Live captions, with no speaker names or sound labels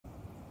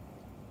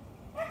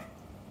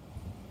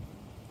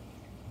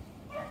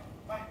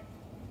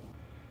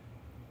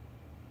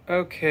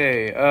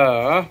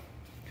Okay,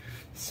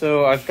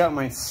 so I've got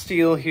my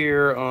steel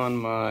here on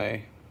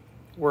my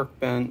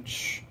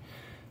workbench,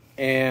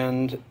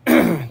 and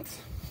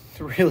it's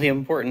really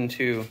important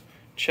to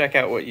check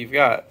out what you've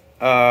got.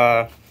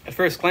 At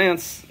first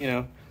glance, you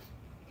know,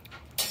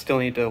 still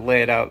need to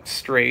lay it out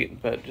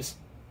straight, but just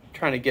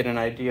trying to get an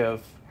idea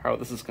of how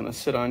this is going to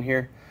sit on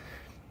here.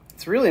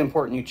 It's really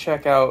important you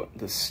check out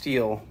the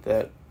steel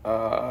that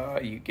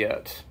you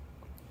get.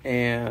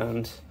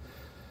 And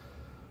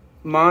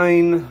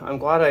mine, I'm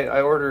glad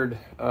I ordered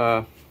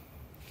 4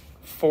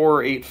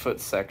 8-foot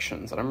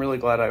sections, and I'm really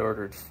glad I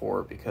ordered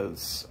 4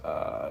 because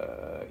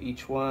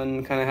each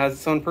one kind of has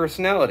its own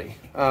personality.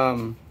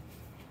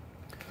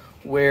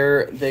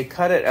 Where they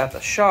cut it at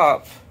the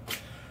shop,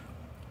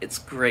 it's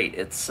great.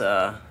 It's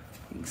you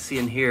can see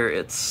in here,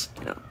 it's,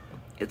 you know,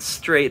 it's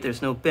straight.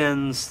 There's no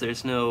bends.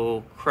 There's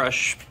no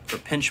crush or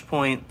pinch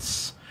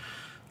points.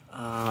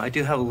 I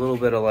do have a little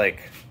bit of like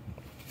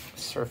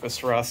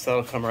surface rust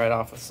that'll come right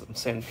off of some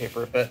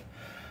sandpaper, but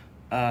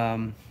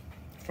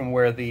from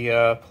where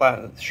the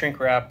shrink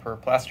wrap or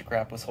plastic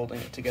wrap was holding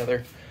it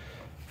together.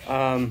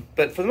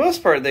 But for the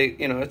most part,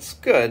 you know, it's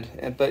good.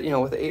 But, you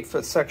know, with the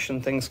 8-foot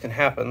section, things can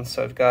happen.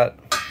 So I've got,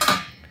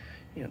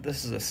 you know,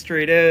 this is a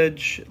straight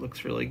edge. It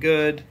looks really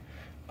good.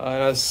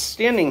 And I was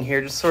standing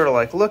here just sort of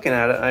like looking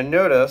at it, and I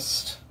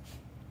noticed,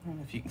 I don't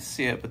know if you can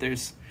see it, but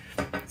it's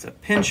a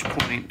pinch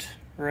point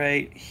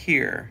right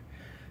here.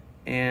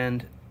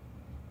 And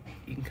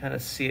you can kind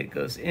of see it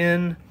goes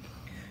in.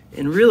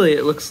 And really,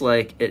 it looks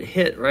like it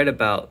hit right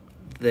about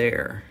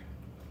there.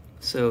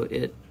 So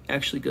it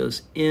actually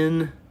goes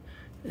in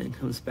and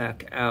comes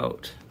back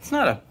out. It's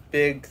not a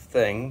big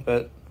thing,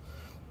 but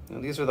you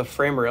know, these are the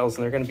frame rails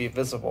and they're going to be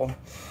visible.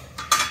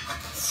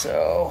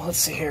 So let's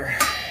see here.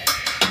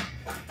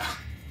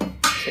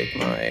 Take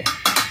my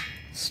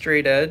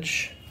straight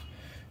edge,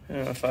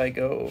 and if I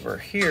go over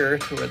here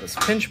to where this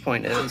pinch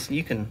point is,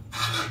 you can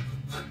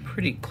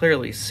pretty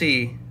clearly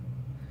see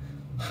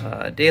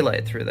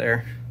daylight through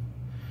there.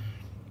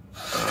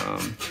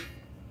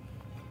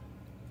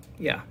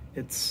 Yeah,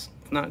 it's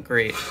not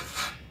great.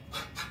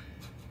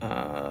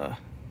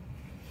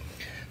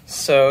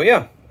 So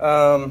yeah,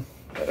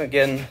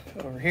 again,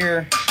 over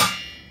here,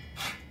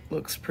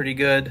 looks pretty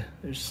good.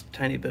 There's a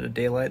tiny bit of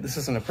daylight. This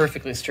isn't a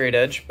perfectly straight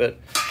edge, but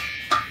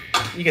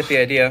you get the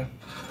idea.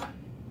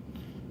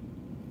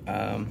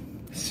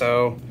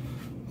 So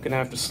I'm gonna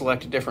have to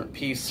select a different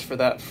piece for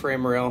that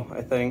frame rail,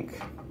 I think.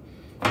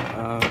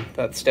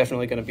 That's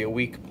definitely gonna be a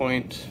weak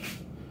point.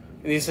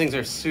 These things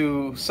are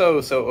so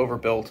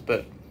overbuilt,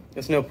 but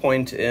there's no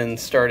point in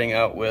starting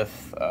out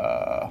with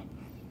a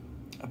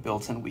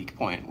built-in weak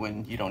point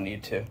when you don't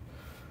need to.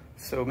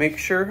 So make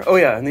sure, oh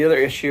yeah, and the other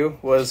issue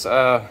was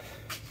over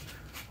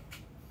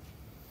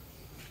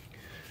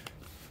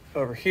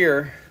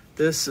here.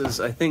 This is,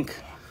 I think,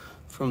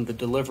 from the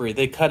delivery.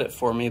 They cut it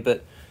for me,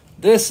 but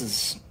this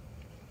is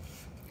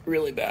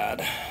really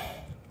bad. I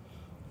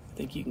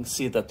think you can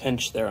see the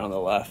pinch there on the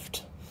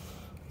left.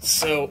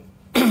 So,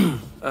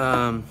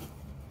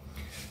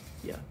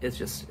 yeah,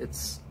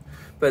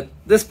 but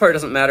this part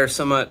doesn't matter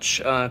so much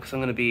because I'm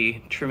going to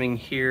be trimming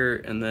here,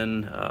 and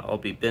then I'll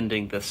be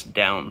bending this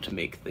down to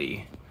make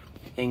the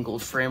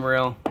angled frame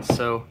rail.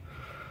 So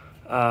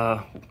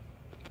I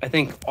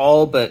think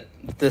all but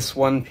this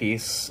one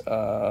piece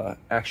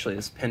actually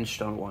is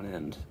pinched on one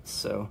end.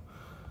 So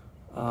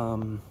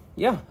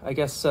yeah, I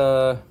guess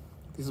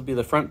these will be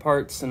the front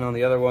parts, and on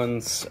the other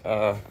ones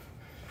I'll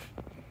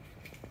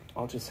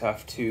just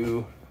have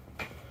to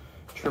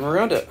trim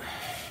around it.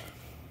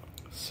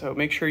 So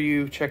make sure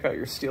you check out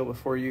your steel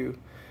before you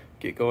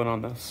get going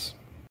on this.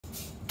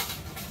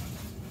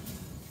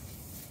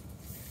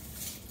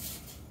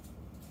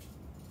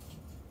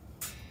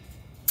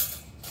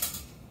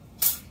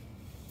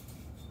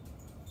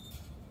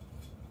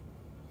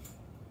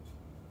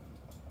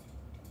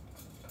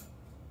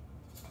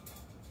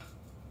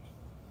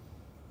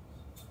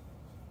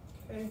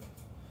 Okay,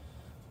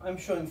 I'm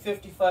showing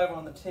 55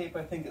 on the tape.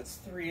 I think it's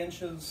 3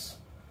 inches.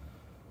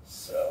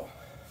 So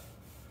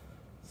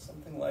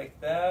something like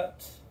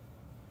that.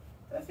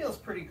 That feels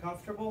pretty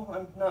comfortable.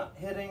 I'm not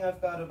hitting. I've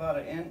got about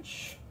 1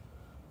 inch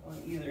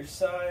on either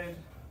side.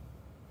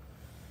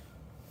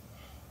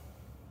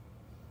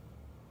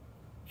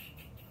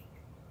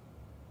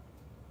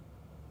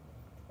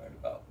 Right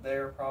about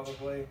there,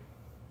 probably.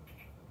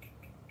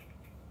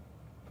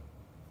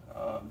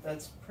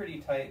 That's pretty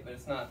tight, but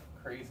it's not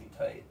crazy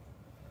tight.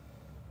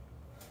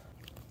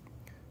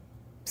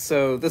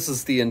 So this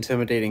is the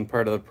intimidating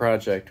part of the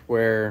project,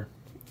 where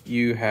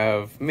you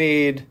have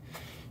made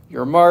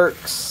your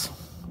marks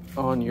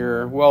on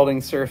your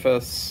welding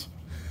surface,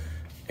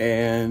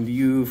 and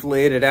you've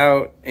laid it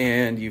out,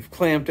 and you've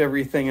clamped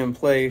everything in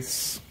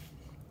place,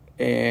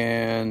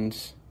 and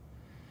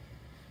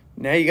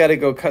now you got to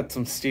go cut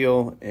some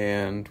steel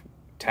and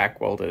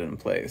tack weld it in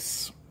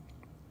place.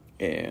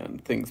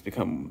 And things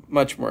become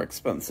much more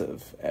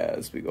expensive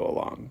as we go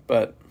along.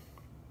 But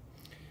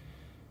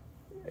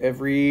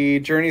every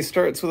journey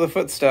starts with a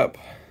footstep.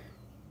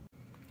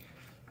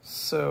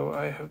 So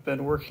I have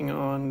been working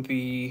on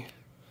the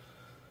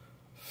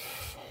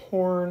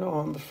horn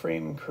on the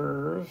frame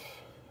curve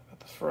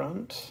at the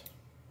front.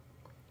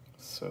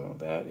 So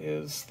that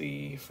is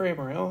the frame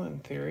rail in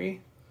theory.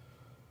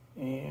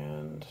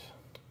 And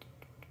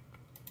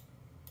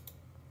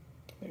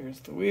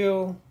there's the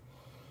wheel.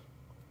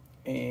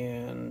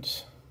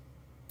 And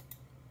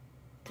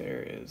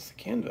there is the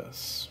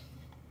canvas.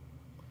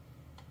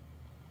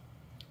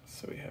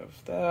 So we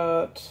have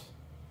that.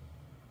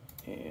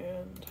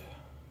 And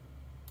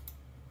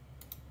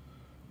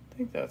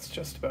I think that's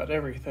just about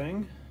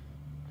everything.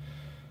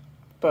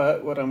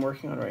 But what I'm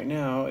working on right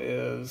now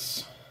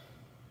is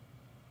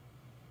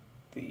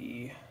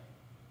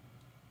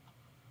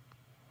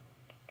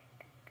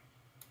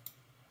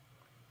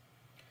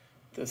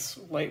this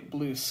light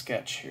blue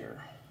sketch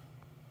here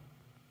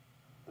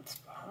that's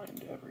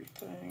behind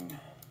everything.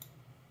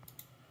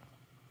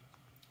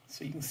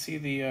 So you can see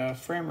the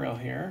frame rail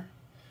here.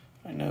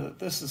 I know that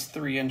this is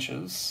 3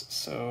 inches,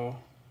 so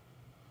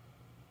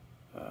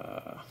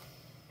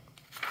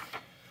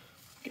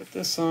get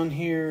this on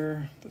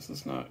here. This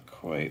is not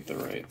quite the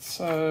right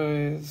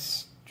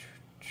size.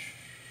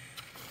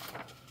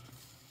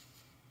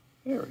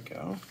 There we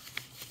go.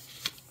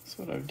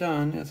 So what I've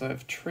done is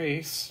I've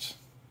traced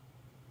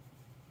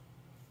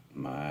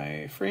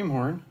my frame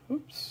horn.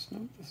 Oops,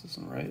 no, this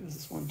isn't right. This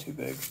is one too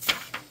big.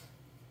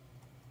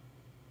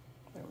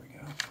 There we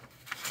go.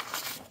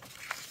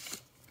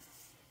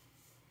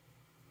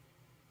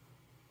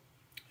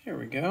 There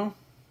we go.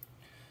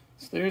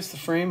 So there's the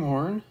frame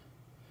horn.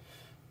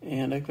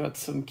 And I've got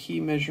some key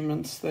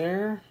measurements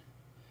there.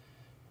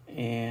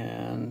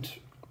 And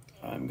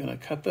I'm going to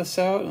cut this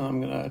out, and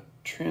I'm going to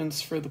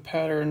transfer the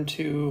pattern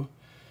to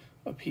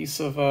a piece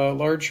of a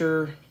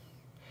larger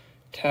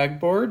tag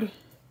board.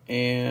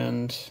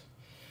 And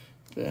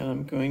then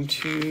I'm going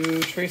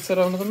to trace that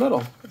onto the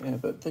metal. Yeah,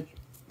 but there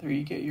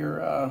you get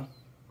your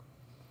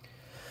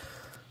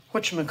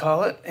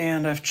whatchamacallit.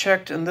 And I've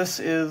checked, and this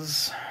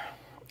is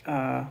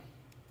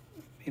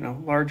you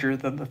know, larger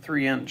than the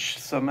 3-inch,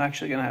 so I'm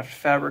actually going to have to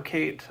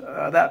fabricate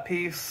that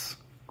piece.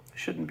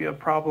 Shouldn't be a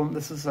problem.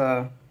 This is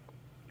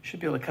should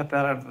be able to cut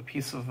that out of a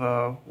piece of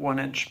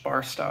 1-inch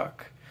bar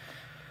stock.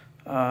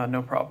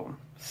 No problem.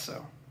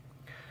 So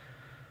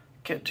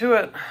get to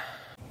it.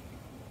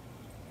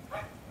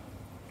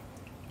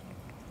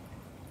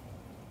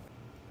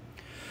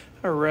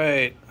 All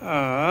right,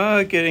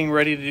 getting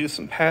ready to do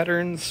some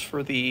patterns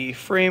for the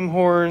frame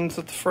horns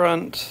at the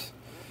front.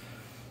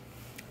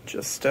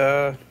 Just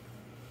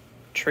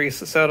trace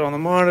this out on the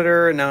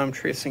monitor, and now I'm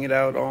tracing it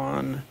out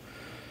on,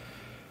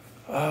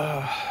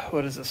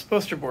 what is this,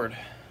 poster board.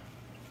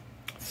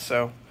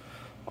 So,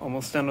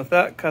 almost done with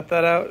that, cut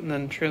that out, and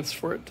then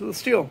transfer it to the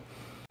steel.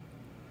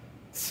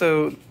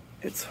 So,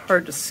 it's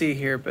hard to see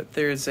here, but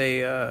there's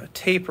a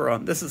taper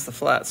on, this is the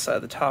flat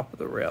side, the top of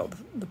the rail.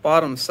 The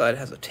bottom side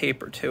has a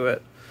taper to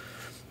it.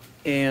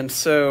 And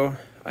so,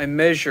 I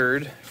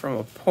measured from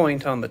a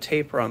point on the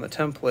taper on the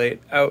template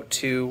out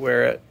to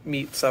where it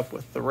meets up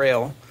with the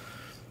rail.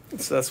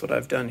 So that's what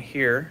I've done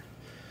here.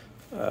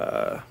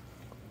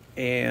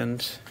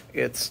 And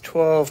it's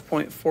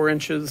 12.4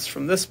 inches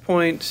from this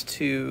point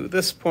to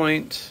this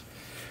point.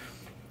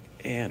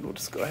 And we'll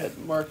just go ahead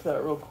and mark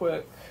that real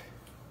quick.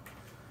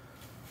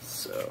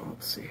 So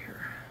let's see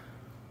here.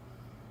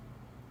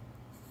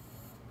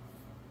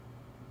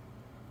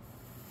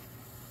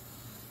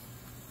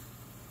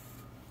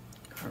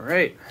 All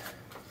right.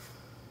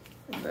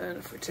 And then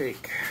if we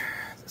take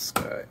this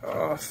guy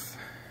off,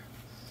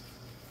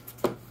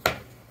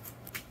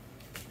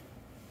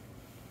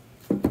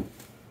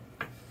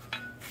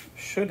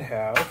 should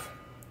have,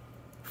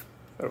 if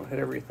I don't hit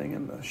everything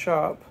in the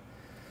shop.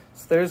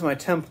 So there's my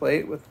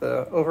template with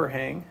the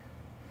overhang,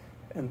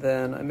 and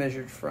then I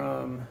measured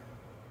from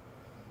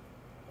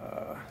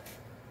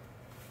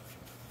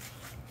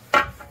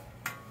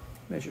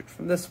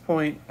this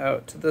point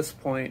out to this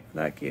point,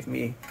 and that gave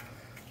me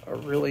a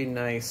really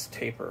nice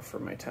taper for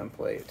my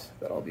template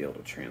that I'll be able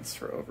to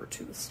transfer over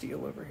to the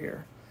steel over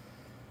here.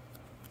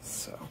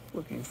 So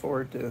looking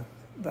forward to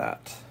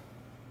that.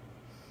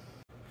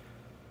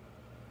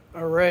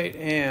 All right,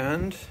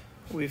 and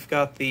we've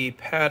got the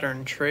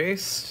pattern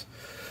traced.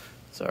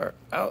 It's our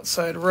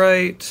outside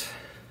right,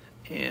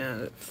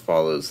 and it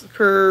follows the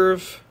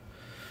curve.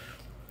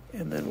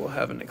 And then we'll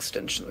have an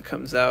extension that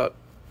comes out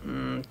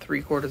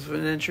 3/4 of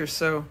an inch or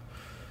so.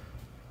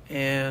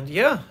 And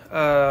yeah,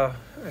 I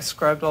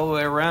scribed all the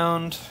way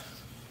around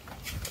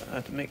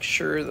to make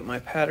sure that my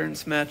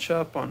patterns match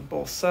up on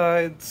both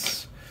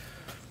sides.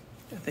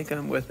 I think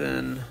I'm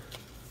within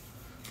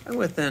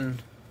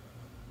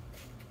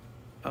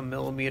a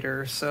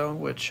millimeter or so,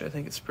 which I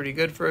think is pretty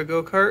good for a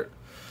go-kart.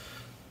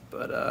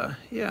 But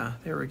yeah,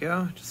 there we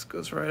go. It just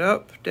goes right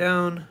up,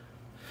 down.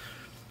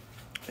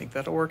 I think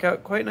that'll work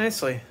out quite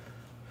nicely.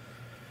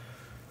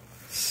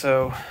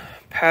 So,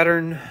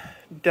 pattern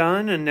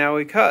done, and now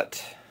we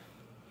cut.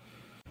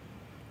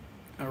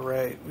 All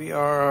right, we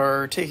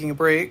are taking a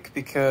break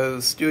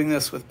because doing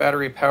this with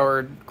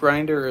battery-powered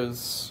grinder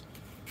is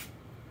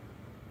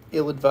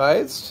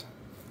ill-advised.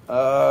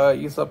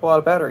 Use up a lot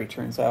of battery,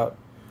 turns out.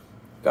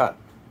 Got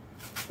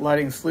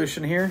lighting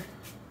solution here.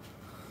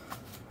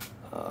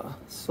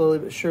 Slowly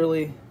but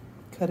surely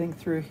cutting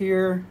through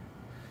here.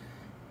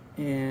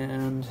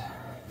 And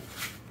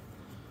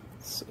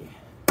let's see.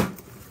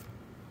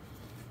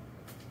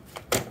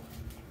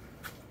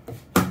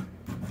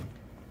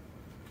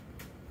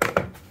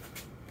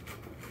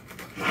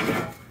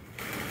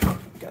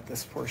 Got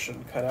this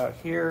portion cut out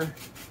here.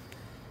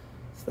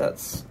 So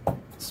that's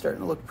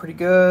starting to look pretty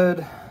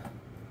good.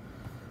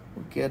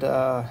 We'll get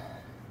the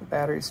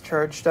batteries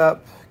charged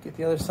up, get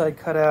the other side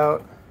cut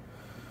out.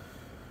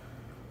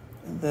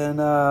 And then,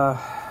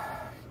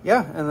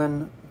 yeah, and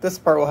then this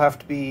part will have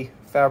to be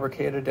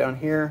fabricated down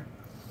here.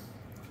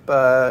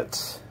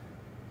 But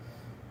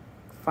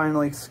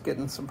finally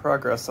getting some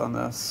progress on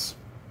this.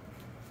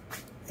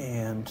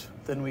 And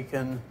then we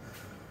can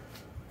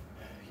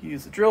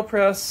use a drill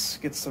press,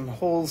 get some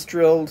holes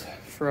drilled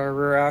for our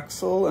rear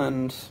axle,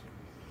 and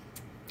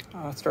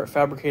start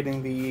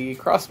fabricating the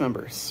cross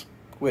members,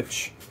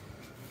 which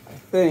I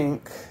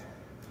think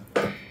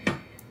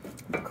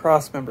the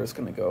cross member is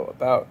going to go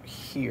about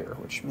here,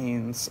 which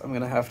means I'm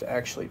going to have to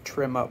actually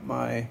trim up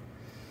my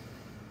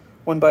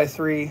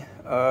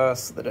 1x3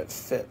 so that it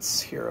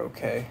fits here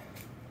okay.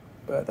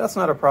 But that's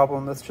not a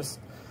problem, that's just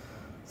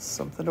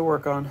something to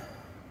work on.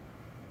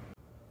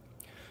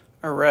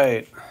 All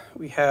right,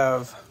 we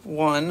have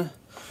one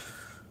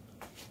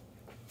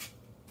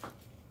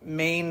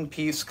main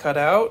piece cut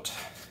out.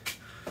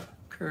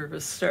 Curve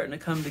is starting to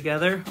come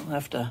together. I'll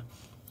have to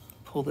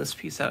pull this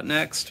piece out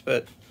next,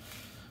 but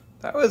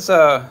that was,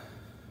 I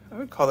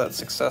would call that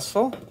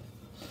successful.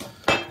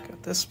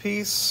 Got this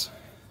piece,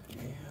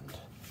 and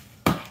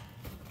there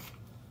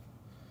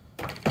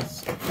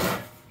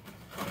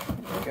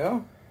we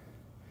go.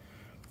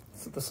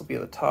 So this will be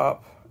at the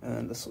top,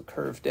 and this will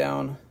curve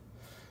down.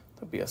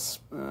 There'll be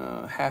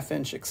a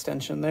half-inch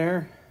extension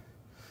there.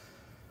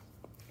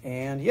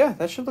 And yeah,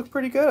 that should look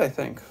pretty good, I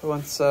think,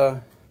 once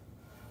I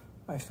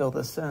fill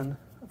this in.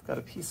 I've got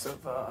a piece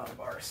of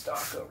bar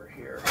stock over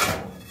here.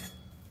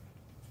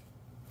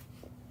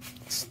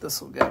 So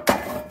this will get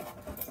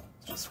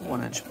just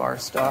 1-inch bar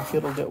stock.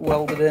 It'll get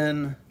welded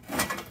in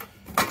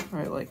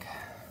right like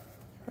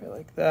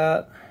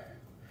that.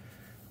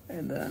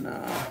 And then,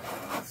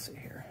 let's see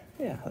here.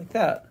 Yeah, like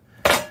that,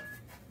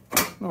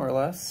 more or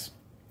less.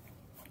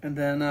 And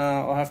then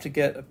I'll have to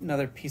get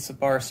another piece of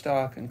bar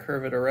stock and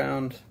curve it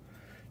around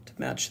to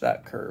match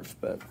that curve.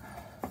 But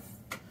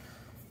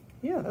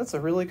yeah, that's a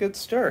really good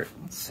start.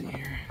 Let's see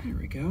here. Here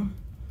we go.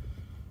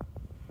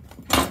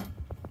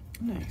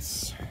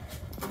 Nice.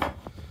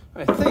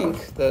 I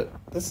think that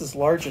this is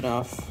large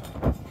enough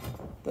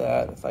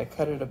that if I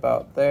cut it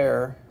about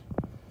there,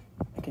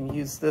 I can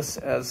use this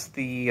as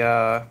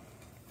the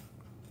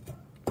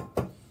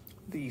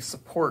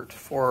support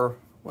for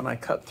when I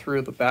cut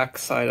through the back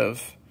side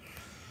of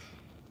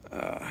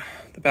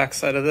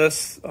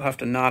this. I'll have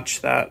to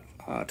notch that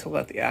to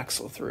let the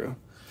axle through.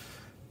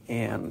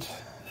 And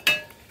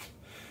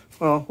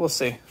well, we'll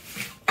see.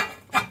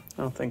 I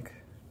don't think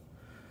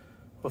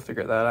we'll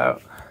figure that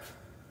out.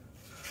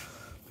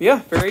 But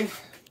yeah, very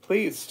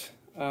pleased.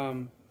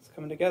 It's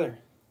coming together.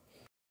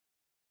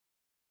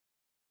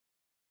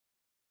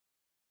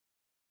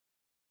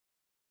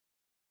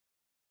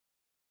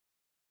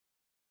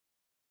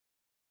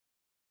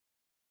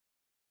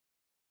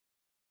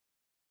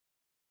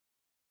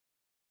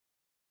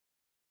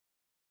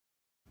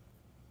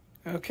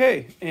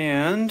 Okay,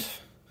 and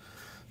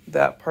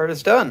that part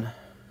is done.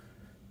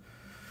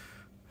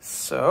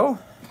 So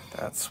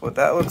that's what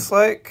that looks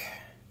like.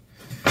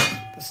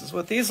 This is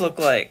what these look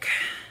like.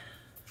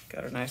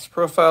 Got a nice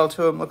profile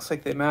to them. Looks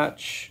like they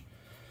match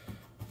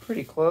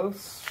pretty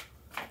close.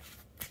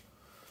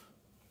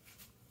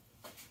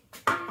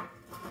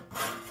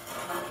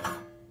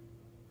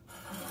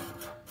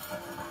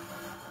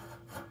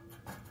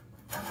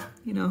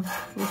 You know,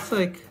 looks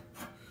like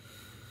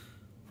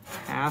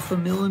half a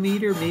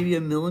millimeter, maybe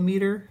a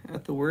millimeter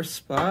at the worst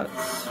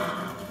spots.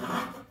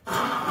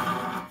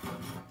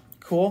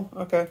 Cool,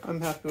 okay, I'm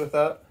happy with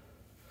that.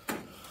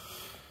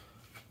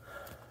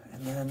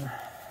 And then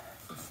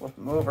flip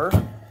them over.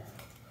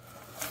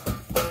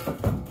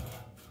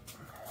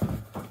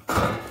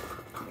 Let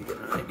me get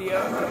an idea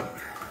of it.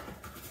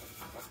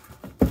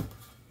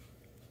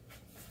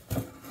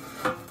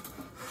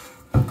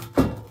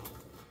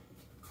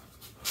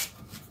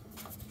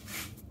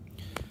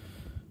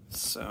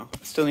 So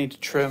I still need to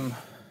trim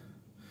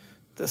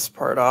this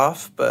part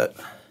off, but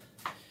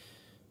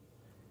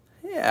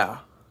yeah,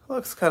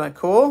 looks kind of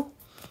cool.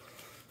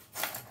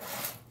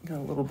 Got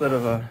a little bit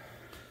of a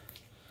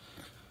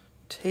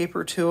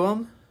taper to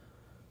them,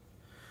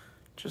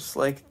 just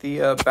like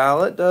the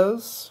Ballot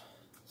does.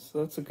 So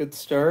that's a good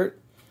start.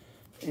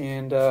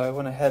 And I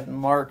went ahead and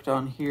marked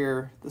on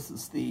here, this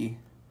is the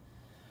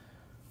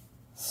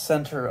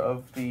center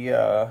of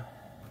the,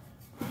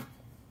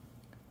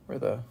 where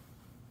the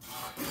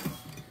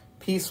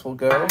piece will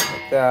go,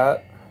 like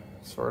that,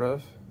 sort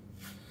of.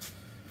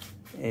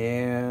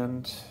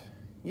 And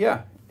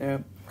yeah,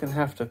 I'm gonna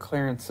have to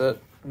clearance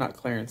it not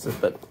clearance it,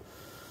 but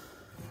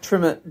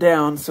trim it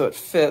down so it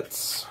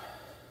fits,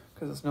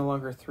 because it's no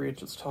longer 3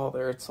 inches tall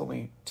there, it's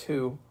only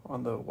 2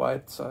 on the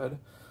wide side.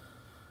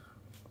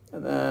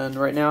 And then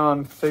right now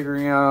I'm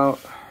figuring out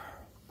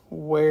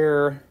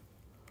where,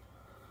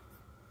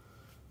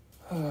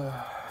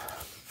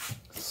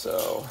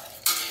 so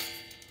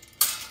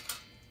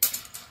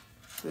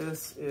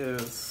this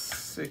is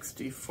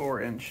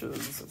 64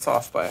 inches. It's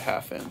off by a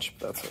 ½ inch,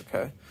 but that's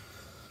okay.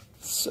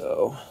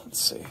 So let's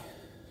see.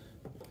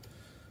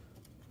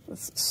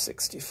 This is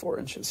 64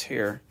 inches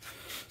here.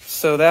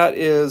 So that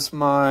is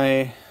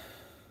my,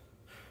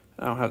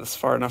 I don't have this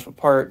far enough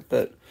apart,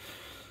 but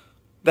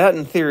that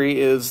in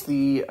theory is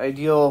the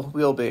ideal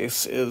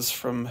wheelbase, is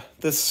from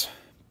this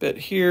bit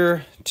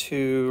here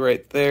to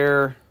right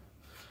there.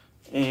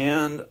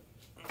 And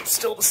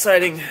still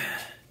deciding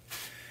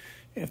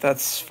if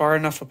that's far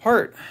enough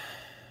apart.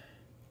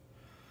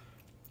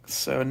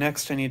 So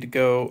next I need to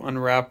go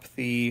unwrap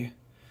the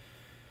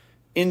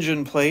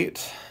engine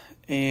plate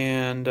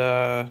and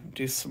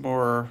do some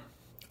more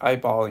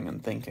eyeballing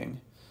and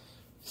thinking.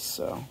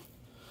 So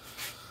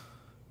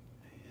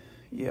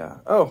yeah.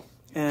 Oh,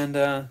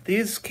 and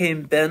these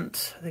came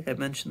bent. I think I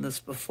mentioned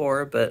this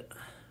before, but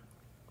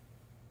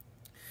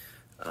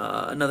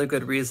another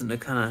good reason to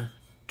kind of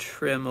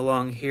trim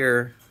along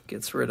here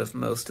gets rid of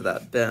most of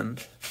that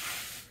bend.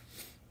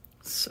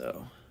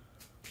 So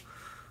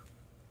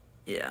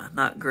yeah,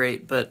 not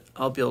great, but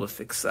I'll be able to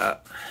fix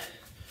that,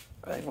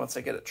 I think, once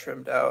I get it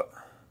trimmed out.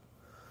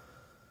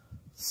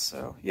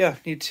 So yeah,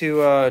 need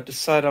to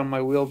decide on my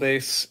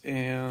wheelbase,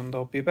 and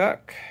I'll be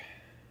back.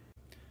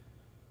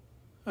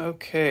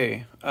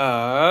 Okay,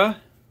 got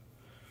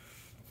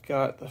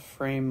the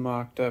frame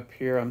mocked up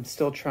here. I'm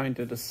still trying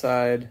to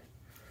decide.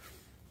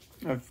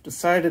 I've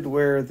decided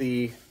where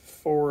the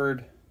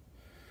forward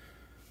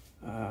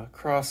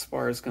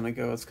crossbar is going to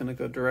go. It's going to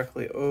go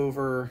directly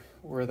over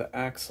where the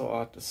axle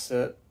ought to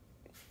sit,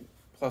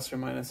 plus or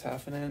minus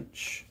 ½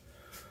 inch.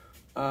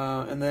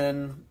 And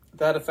then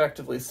that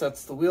effectively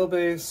sets the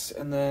wheelbase,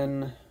 and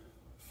then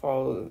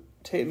follow the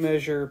tape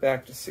measure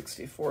back to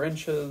 64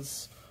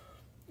 inches,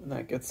 and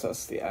that gets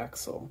us the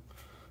axle.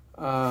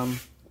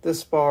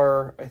 This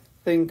bar, I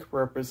think,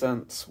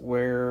 represents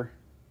where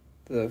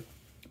the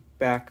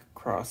back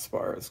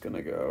crossbar is going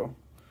to go.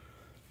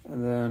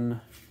 And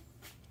then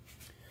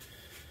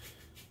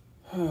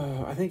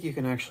I think you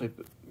can actually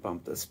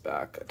bump this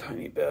back a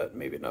tiny bit,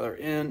 maybe another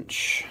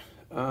inch.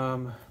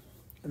 And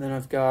then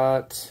I've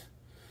got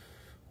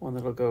one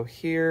that'll go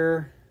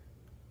here.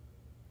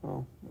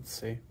 Well, let's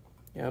see.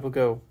 Yeah, it'll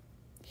go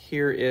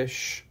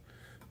here-ish,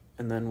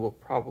 and then we'll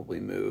probably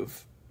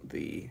move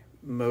the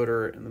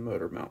motor and the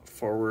motor mount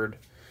forward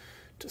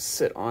to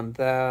sit on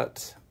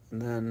that.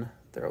 And then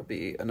there'll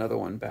be another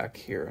one back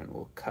here, and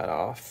we'll cut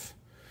off,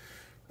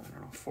 I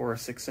don't know, 4 or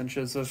 6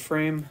 inches of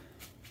frame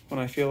when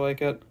I feel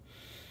like it.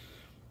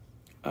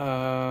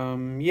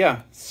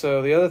 Yeah,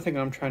 so the other thing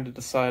I'm trying to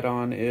decide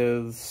on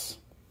is,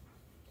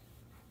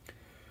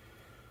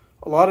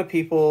 a lot of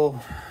people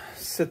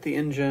sit the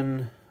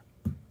engine,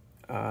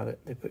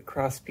 they put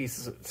cross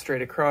pieces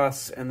straight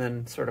across and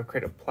then sort of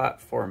create a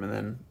platform, and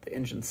then the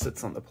engine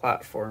sits on the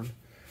platform.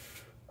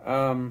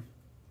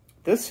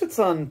 This sits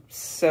on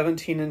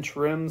 17-inch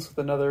rims with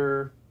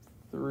another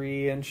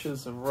 3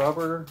 inches of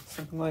rubber,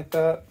 something like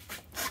that.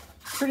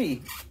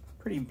 Pretty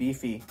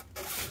beefy.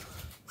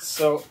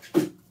 So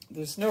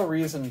there's no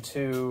reason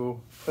to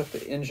put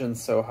the engine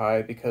so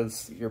high,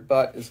 because your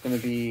butt is going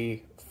to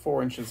be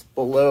 4 inches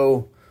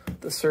below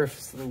the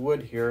surface of the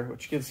wood here,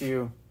 which gives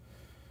you,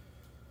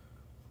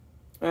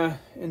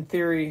 in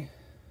theory,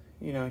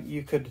 you know,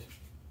 you could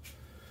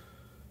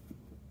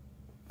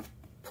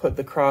put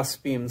the cross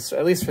beams,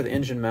 at least for the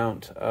engine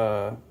mount,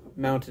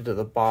 mounted to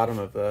the bottom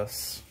of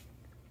this,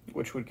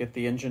 which would get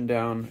the engine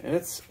down. And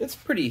it's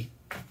pretty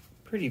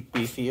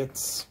beefy.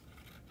 It's,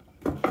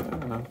 I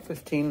don't know,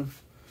 15,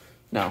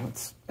 no,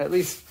 it's at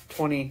least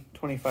 20,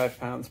 25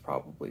 pounds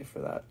probably for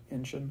that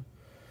engine.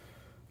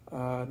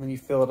 And then you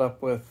fill it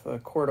up with a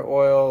quart of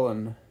oil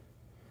and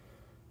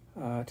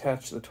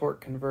attach the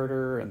torque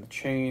converter and the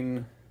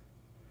chain,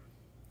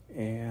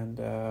 and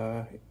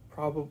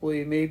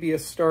probably maybe a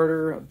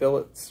starter, a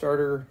billet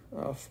starter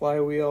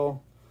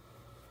flywheel.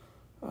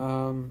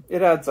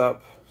 It adds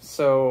up.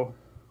 So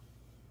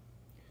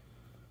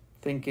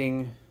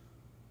thinking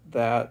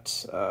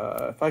that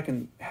if I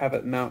can have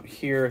it mount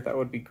here, that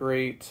would be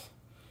great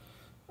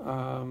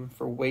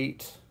for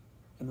weight.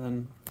 And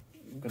then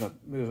I'm going to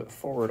move it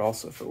forward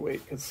also for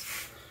weight, because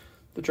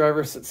the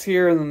driver sits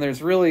here, and then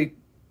there's really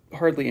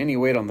hardly any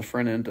weight on the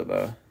front end of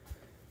the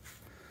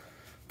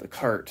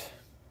cart.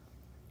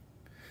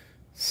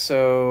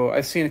 So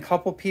I've seen a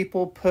couple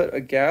people put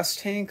a gas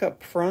tank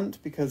up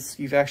front, because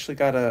you've actually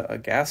got a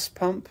gas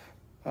pump,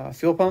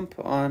 fuel pump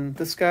on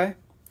this guy,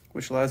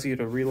 which allows you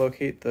to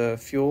relocate the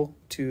fuel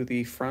to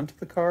the front of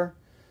the car,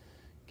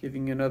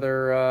 giving you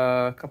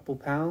another couple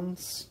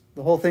pounds.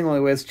 The whole thing only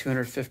weighs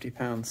 250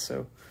 pounds,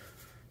 so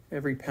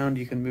every pound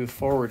you can move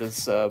forward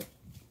is a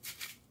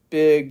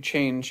big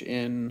change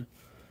in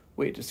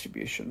weight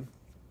distribution.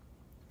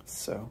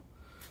 So,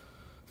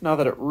 not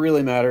that it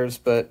really matters,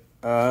 but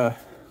if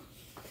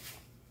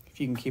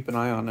you can keep an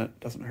eye on it, it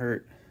doesn't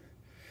hurt.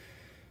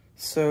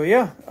 So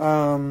yeah,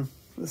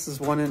 this is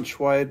 1-inch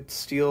wide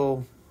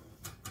steel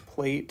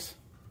plate,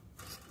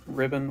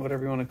 ribbon,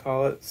 whatever you want to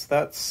call it. So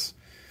that's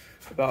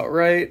about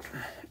right.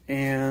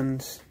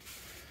 And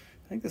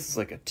I think this is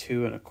like a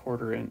 2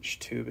 1/4 inch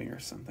tubing or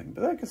something,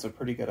 but that gives a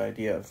pretty good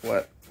idea of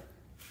what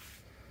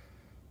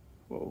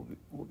we'll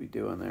be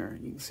doing there.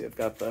 You can see I've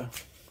got the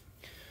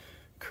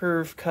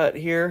curve cut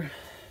here.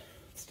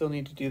 Still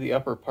need to do the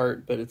upper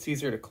part, but it's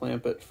easier to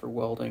clamp it for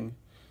welding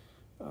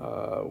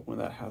when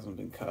that hasn't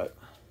been cut.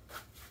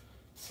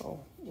 So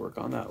I'll work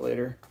on that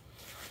later.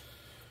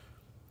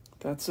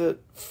 That's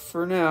it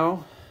for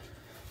now.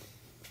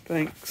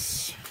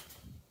 Thanks.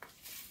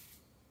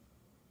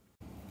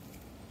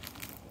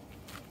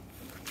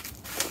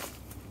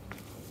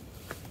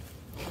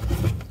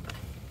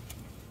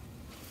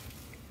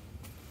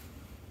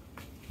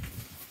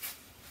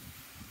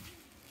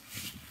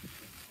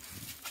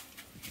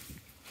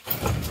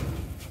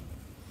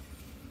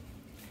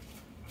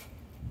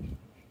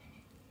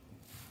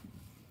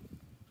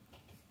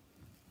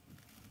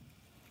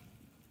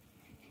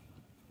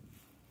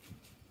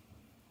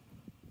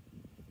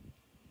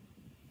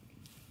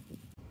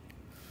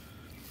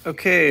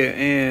 Okay,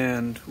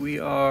 and we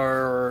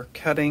are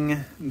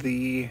cutting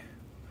the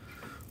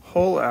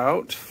hole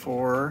out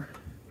for,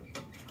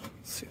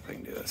 let's see if I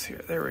can do this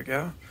here. There we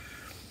go.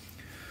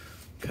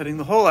 Cutting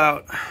the hole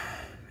out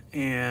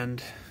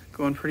and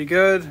going pretty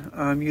good.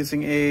 I'm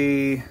using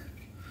let's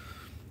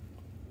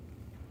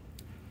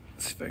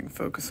see if I can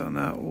focus on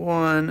that,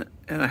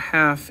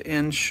 1.5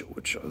 inch,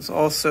 which is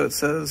also, it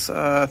says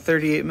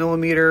 38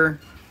 millimeter.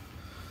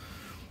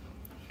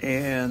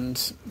 And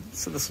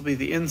so this will be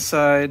the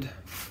inside,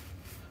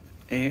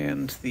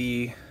 and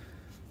the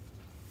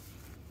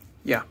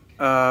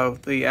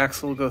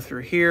axle will go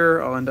through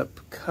here. I'll end up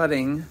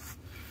cutting,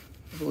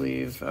 I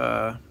believe,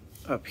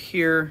 up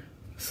here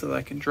so that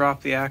I can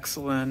drop the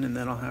axle in, and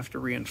then I'll have to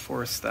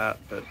reinforce that.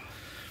 But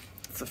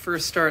it's the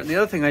first start. And the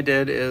other thing I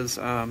did is,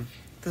 this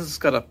has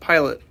got a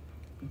pilot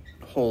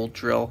hole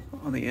drill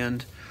on the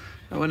end.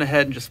 I went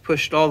ahead and just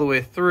pushed all the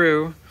way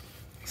through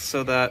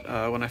so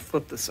that when I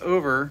flip this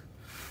over,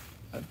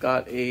 I've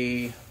got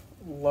a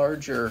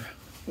larger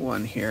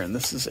one here, and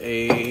this is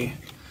I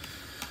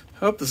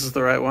hope this is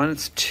the right one.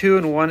 It's 2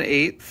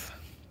 1/8,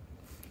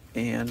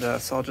 and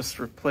so I'll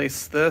just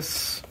replace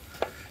this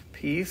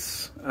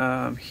piece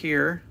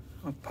here.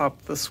 I'll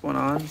pop this one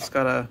on. It's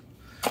got a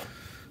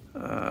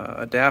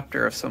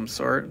adapter of some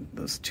sort.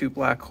 Those two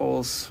black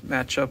holes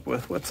match up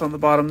with what's on the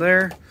bottom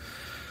there.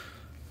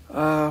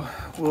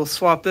 We'll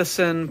swap this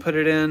in, put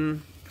it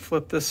in,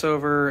 flip this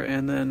over,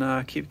 and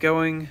then keep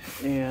going.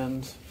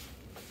 And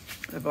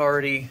I've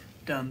already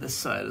done this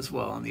side as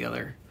well on the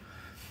other.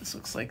 This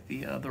looks like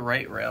the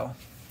right rail.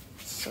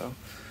 So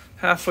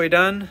halfway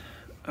done,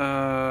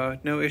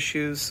 no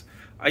issues.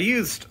 I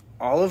used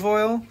olive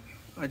oil.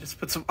 I just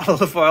put some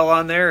olive oil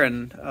on there,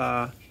 and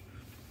it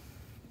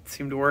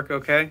seemed to work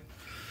okay.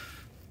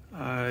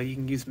 You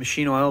can use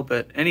machine oil,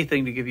 but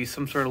anything to give you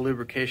some sort of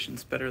lubrication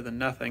is better than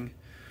nothing.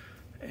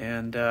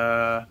 And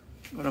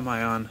what am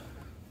I on?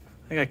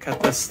 I think I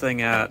cut this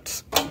thing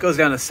at, it goes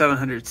down to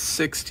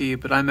 760,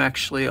 but I'm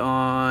actually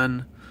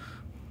on,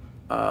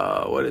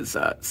 what is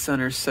that?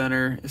 Center is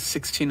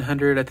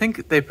 1600. I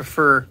think they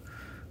prefer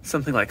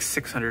something like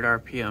 600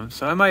 RPM.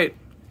 So I might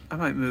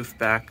move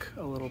back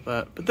a little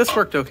bit, but this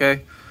worked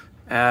okay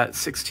at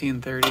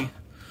 1630.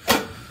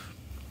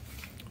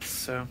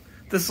 So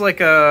this is like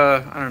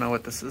I don't know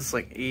what this is,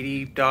 like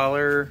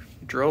 $80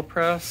 drill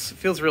press. It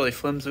feels really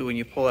flimsy when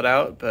you pull it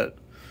out, but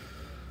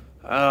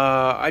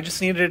I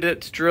just needed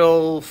it to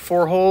drill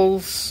 4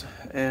 holes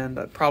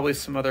and probably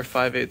some other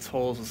 5/8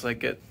 holes as I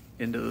get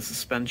into the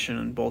suspension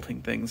and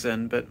bolting things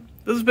in. But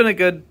this has been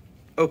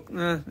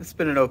it's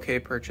been an okay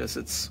purchase.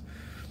 It's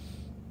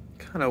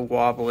kind of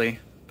wobbly,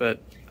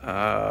 but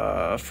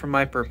for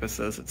my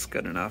purposes, it's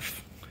good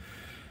enough.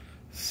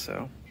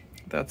 So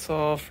that's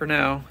all for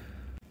now.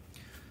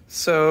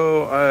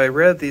 So I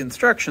read the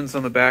instructions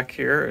on the back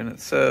here, and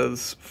it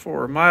says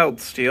for mild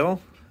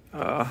steel,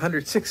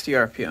 160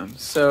 RPM.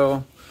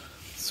 So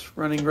it's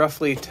running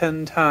roughly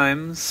 10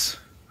 times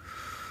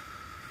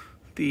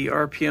the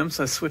RPM.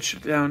 So I switched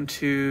it down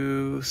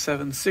to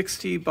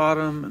 760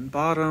 bottom,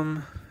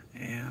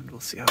 and we'll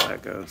see how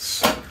that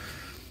goes.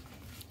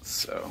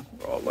 So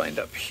we're all lined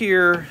up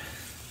here.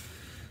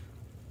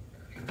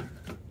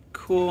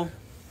 Cool.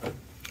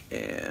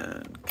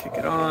 And kick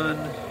it on.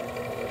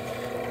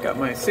 Got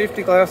my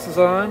safety glasses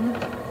on,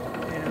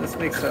 and this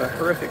makes a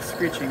horrific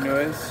screeching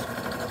noise.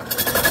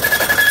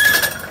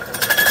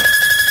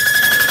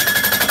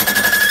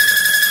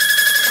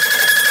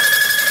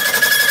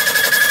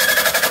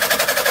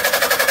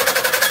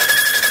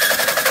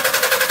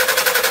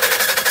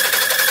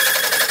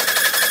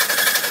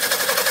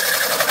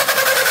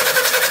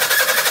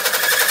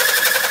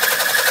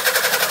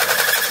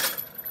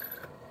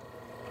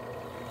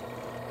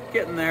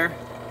 Getting there,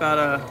 about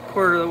a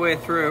quarter of the way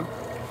through.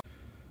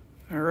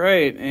 All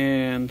right,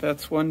 and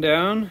that's one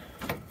down.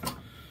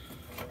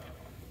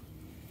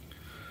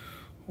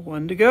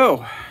 One to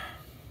go.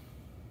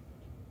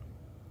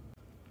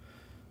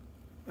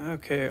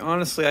 Okay,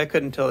 honestly, I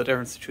couldn't tell the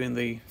difference between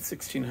the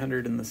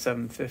 1600 and the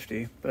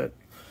 750, but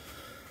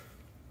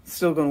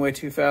still going way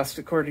too fast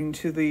according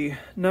to the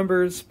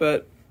numbers,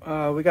 but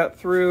we got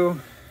through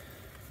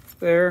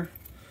there,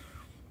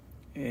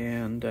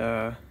 and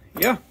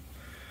yeah.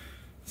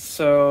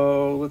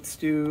 So let's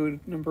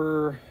do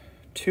number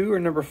 2 or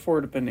number 4,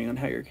 depending on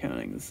how you're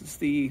counting. This is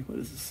the, what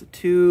is this, a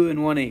 2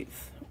 1/8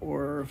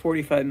 or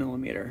 45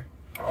 millimeter.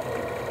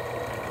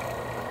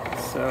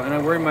 So, and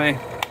I'm wearing my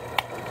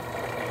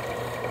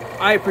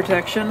eye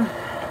protection.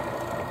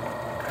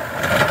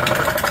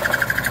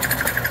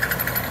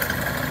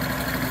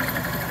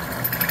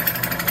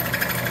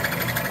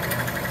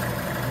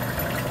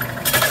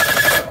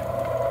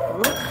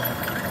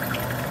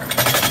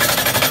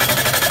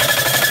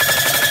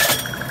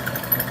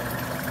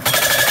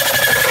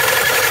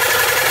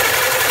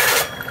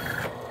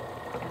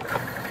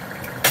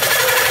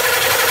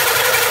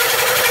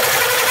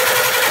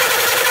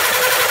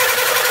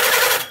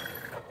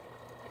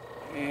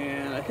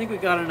 I think we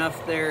got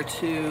enough there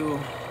to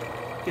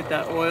get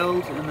that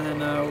oiled, and then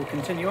we'll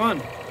continue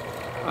on.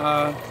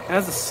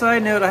 As a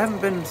side note, I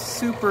haven't been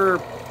super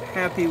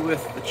happy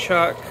with the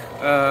chuck.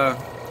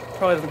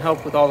 Probably doesn't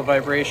help with all the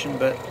vibration,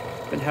 but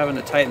been having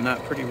to tighten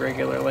that pretty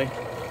regularly.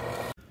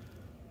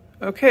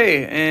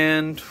 Okay,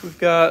 and we've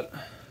got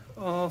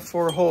all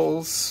 4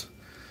 holes.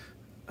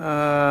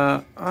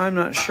 I'm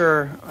not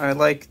sure I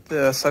like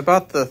this. I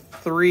bought the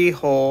 3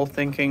 hole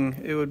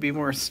thinking it would be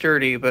more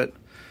sturdy, but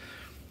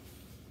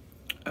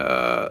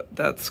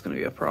that's going to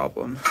be a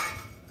problem.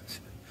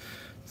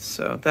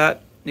 So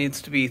that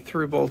needs to be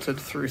through bolted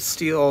through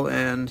steel,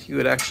 and you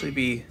would actually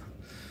be,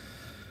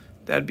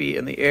 that'd be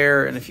in the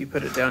air, and if you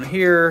put it down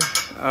here,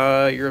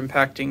 you're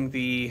impacting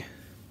the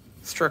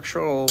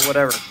structural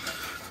whatever.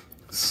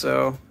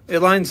 So it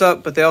lines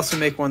up, but they also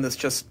make one that's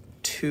just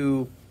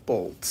 2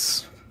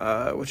 bolts,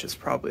 which is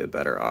probably a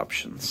better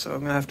option. So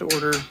I'm gonna have to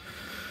order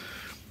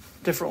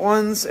different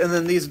ones, and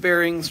then these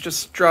bearings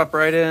just drop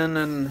right in,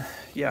 and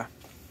yeah.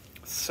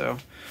 So,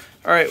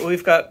 all right, well,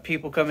 we've got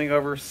people coming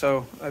over,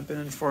 so I've been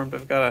informed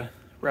I've got to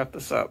wrap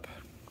this up.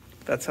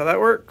 That's how that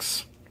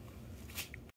works.